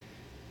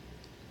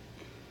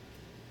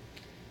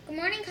Good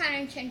morning,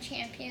 Cottington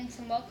champions,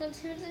 and welcome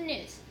to the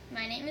news.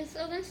 My name is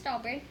Logan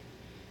Stallbird.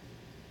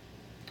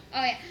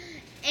 Oh yeah,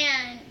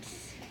 and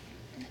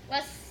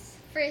let's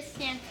first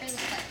stand for the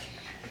pledge.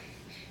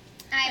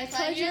 I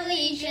pledge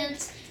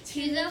allegiance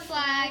to the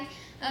flag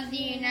of the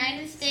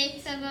United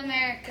States of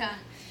America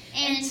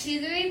and to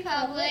the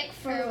republic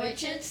for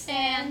which it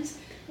stands,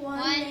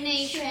 one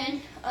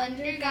nation,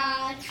 under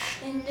God,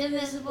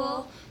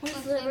 indivisible,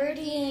 with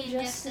liberty and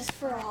justice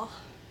for all.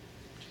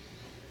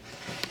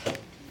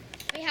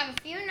 We have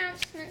a few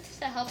announcements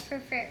to help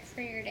prepare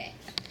for your day.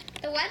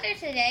 The weather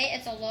today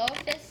is a low of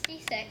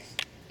 56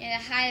 and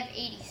a high of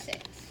 86.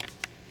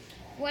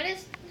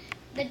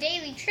 The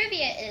daily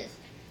trivia is,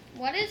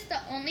 what is the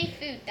only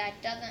food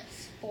that doesn't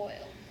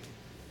spoil?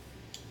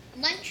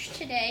 Lunch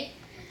today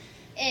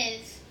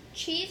is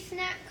cheese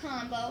snack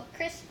combo,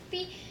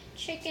 crispy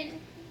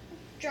chicken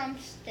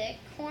drumstick,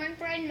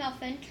 cornbread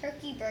muffin,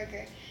 turkey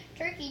burger,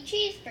 turkey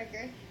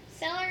cheeseburger,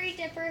 celery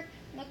dipper,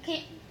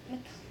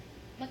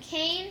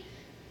 McCain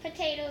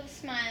potato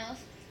smiles,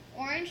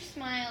 orange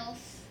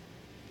smiles,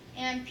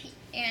 and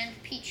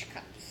peach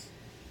cups.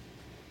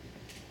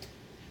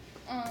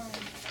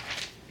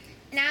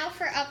 Now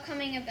for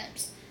upcoming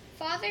events.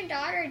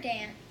 Father-daughter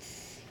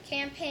dance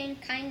campaign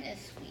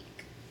kindness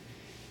week.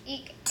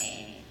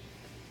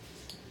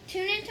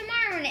 Tune in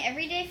tomorrow and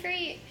every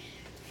day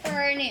for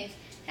our news.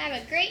 Have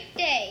a great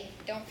day.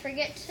 Don't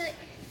forget to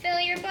fill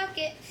your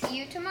bucket. See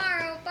you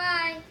tomorrow.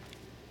 Bye.